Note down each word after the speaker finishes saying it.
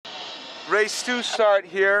Race 2 start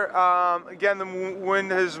here. Again, the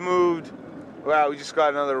wind has moved. Wow, we just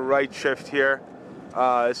got another right shift here.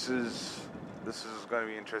 This is going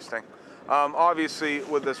to be interesting. Obviously,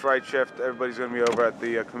 with this right shift, everybody's going to be over at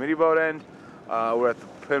the committee boat end. We're at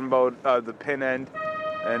the pin end,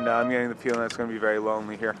 and I'm getting the feeling it's going to be very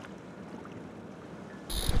lonely here.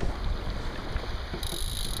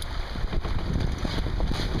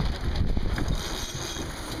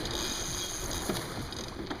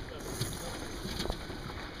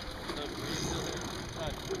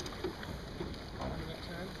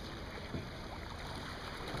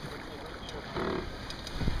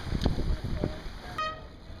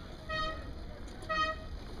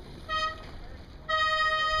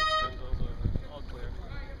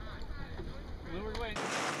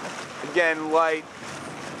 Again, light,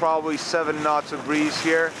 probably 7 knots of breeze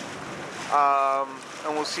here, and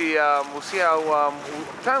we'll see how.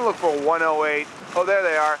 We're trying to look for a 108. Oh, there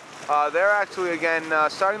they are. They're actually again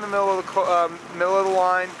starting the middle of the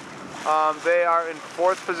line. They are in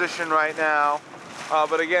 4th position right now,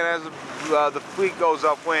 but again, as the fleet goes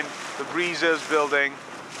upwind, the breeze is building,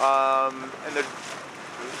 and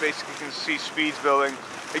basically can see speeds building.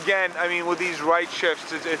 Again, I mean, with these right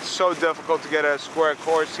shifts, it's so difficult to get a square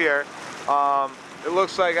course here. It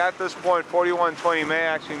looks like at this point, 4120 may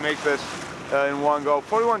actually make this in one go.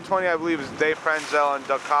 4120, I believe, is Dave Franzel and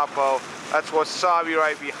Da Capo. That's Wasabi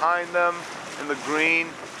right behind them in the green.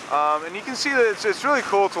 And you can see that it's really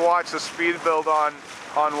cool to watch the speed build on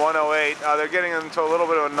 108. They're getting into a little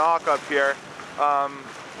bit of a knock up here.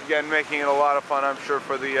 Again, making it a lot of fun, I'm sure,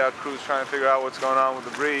 for the crews trying to figure out what's going on with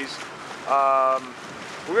the breeze.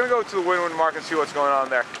 We're going to go to the windward mark and see what's going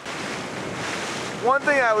on there. One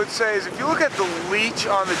thing I would say is if you look at the leech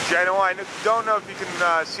on the Genoa, I don't know if you can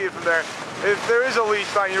see it from there. If there is a leech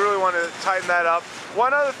line, you really want to tighten that up.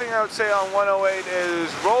 One other thing I would say on 108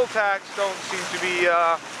 is roll tacks don't seem to be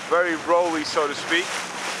very rolly, so to speak.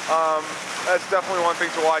 That's definitely one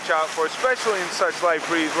thing to watch out for, especially in such light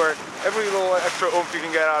breeze where every little extra oomph you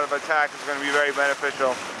can get out of a tack is going to be very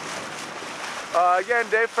beneficial. Again,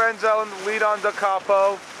 Dave Franzel in the lead on Da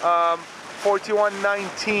Capo.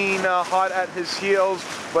 4119 hot at his heels,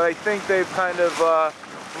 but I think they've kind of, well,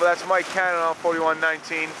 that's Mike Cannon on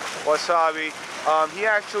 4119, Wasabi. He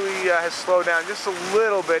actually has slowed down just a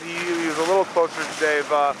little bit. He was a little closer to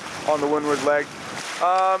Dave on the windward leg.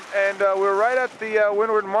 And we're right at the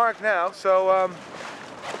windward mark now, so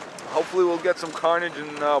hopefully we'll get some carnage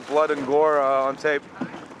and blood and gore on tape.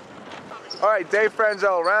 All right, Dave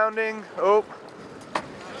Franzel rounding. Oh,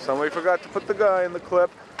 somebody forgot to put the guy in the clip.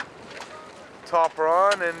 Topper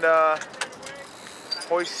on and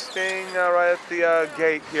hoisting right at the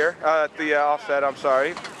gate here, at the offset, I'm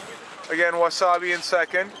sorry. Again, Wasabi in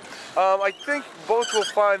 2nd. I think boats will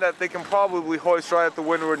find that they can probably hoist right at the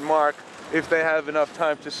windward mark if they have enough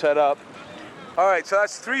time to set up. All right, so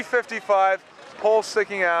that's 355, pole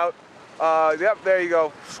sticking out. Yep, there you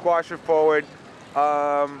go, squash it forward.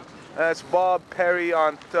 That's Bob Perry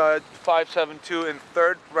on 572 in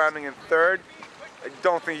 3rd, rounding in 3rd. I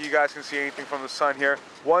don't think you guys can see anything from the sun here.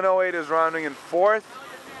 108 is rounding in 4th.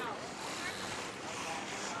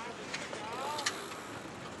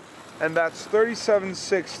 And that's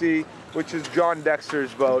 3760, which is John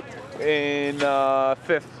Dexter's boat, in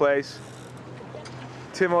 5th place.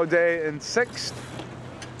 Tim O'Day in 6th.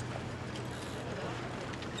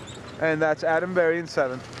 And that's Adam Berry in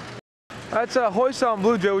 7th. That's a hoist on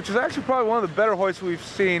Blue Jay, which is actually probably one of the better hoists we've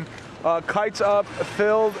seen. Kite's up,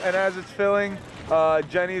 filled, and as it's filling,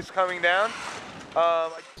 Jenny's coming down.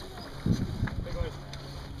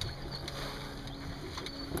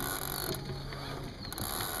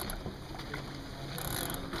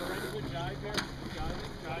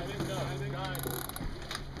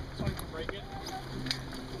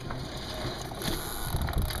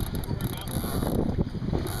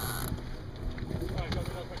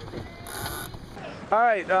 All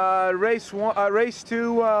right, race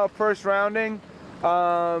 2, first rounding.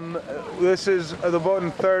 This is the boat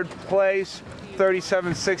in 3rd place,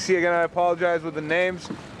 3760. Again, I apologize with the names.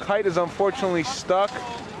 Kite is unfortunately stuck,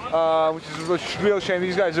 which is a real shame.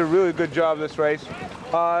 These guys did a really good job this race.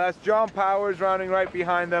 That's John Powers rounding right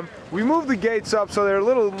behind them. We moved the gates up so they're a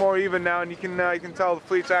little more even now, and you can tell the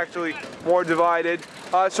fleet's actually more divided.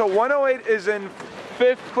 So 108 is in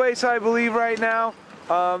 5th place, I believe, right now.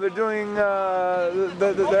 They're doing,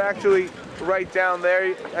 they're actually right down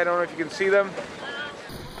there. I don't know if you can see them.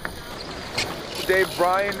 Dave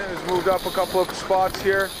Bryan has moved up a couple of spots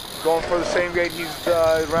here, going for the same gate he's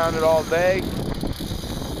rounded all day.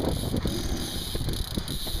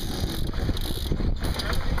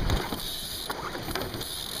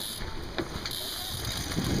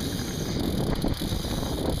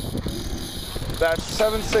 That's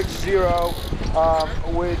 760,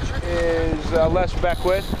 which is less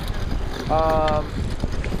Beckwith.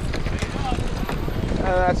 And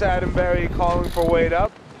that's Adam Berry calling for weight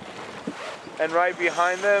up. And right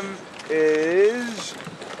behind them is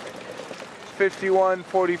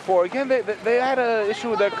 5144. Again, they had an issue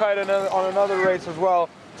with their kite on another race as well,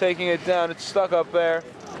 taking it down. It's stuck up there.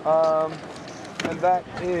 And that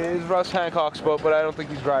is Russ Hancock's boat, but I don't think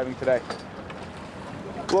he's driving today.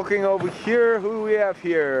 Looking over here, who do we have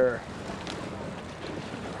here?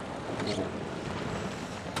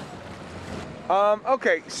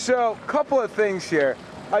 Okay, so a couple of things here.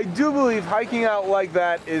 I do believe hiking out like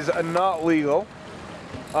that is not legal.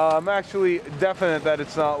 I'm actually definite that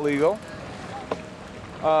it's not legal.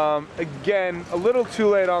 Again, a little too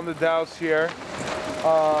late on the douse here.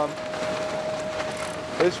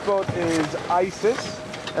 This boat is ISIS,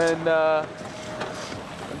 and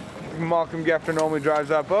Malcolm Geffner normally drives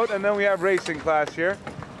that boat. And then we have racing class here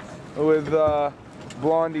with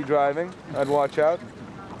Blondie driving. I'd watch out.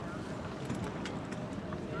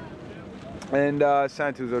 And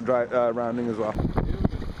Santuzo rounding as well.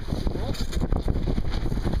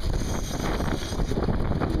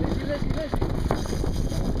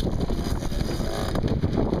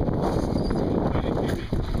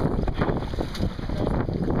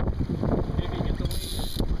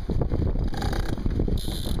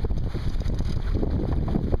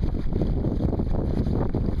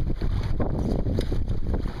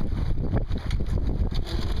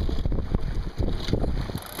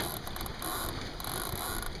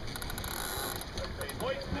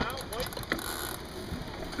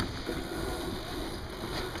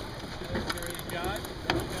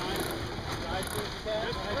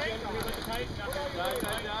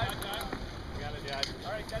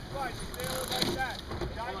 Alright, that's fine. Stay like that.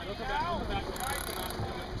 Guide me now.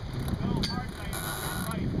 No, hard tight.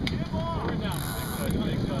 Right. Give on. Forward now. Big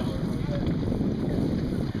good.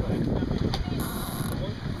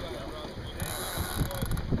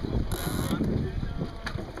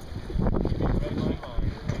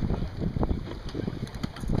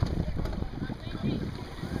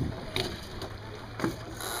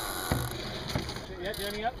 Yeah,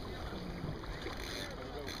 Jenny up.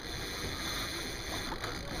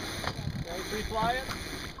 Free fly it?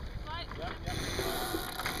 Fly it. Yep, yep.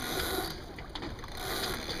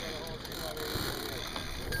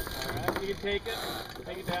 Alright, you can take it.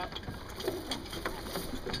 Take it down.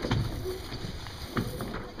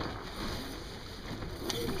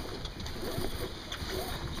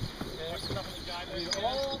 Okay,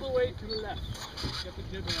 all the way to the left. Get the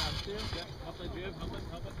jib out there. Yep, help the jib, help it,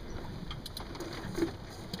 help it.